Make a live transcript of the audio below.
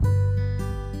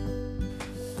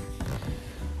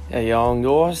How you going,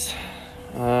 guys?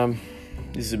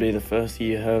 This will be the first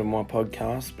you heard of my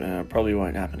podcast, but it probably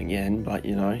won't happen again, but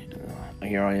here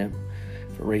I am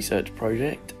for a research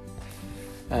project.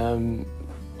 I'm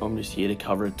just here to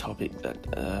cover a topic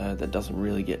that doesn't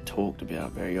really get talked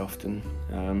about very often.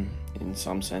 In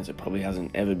some sense, it probably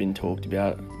hasn't ever been talked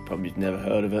about, probably never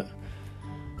heard of it.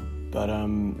 But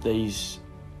this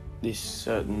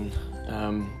certain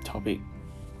topic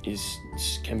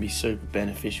can be super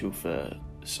beneficial for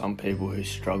some people who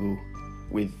struggle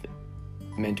with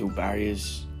mental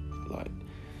barriers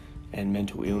and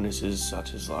mental illnesses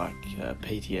such as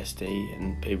PTSD,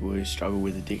 and people who struggle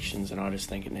with addictions. And I just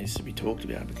think it needs to be talked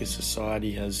about because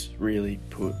society has really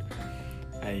put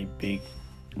a big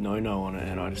no-no on it,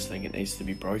 and I just think it needs to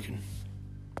be broken.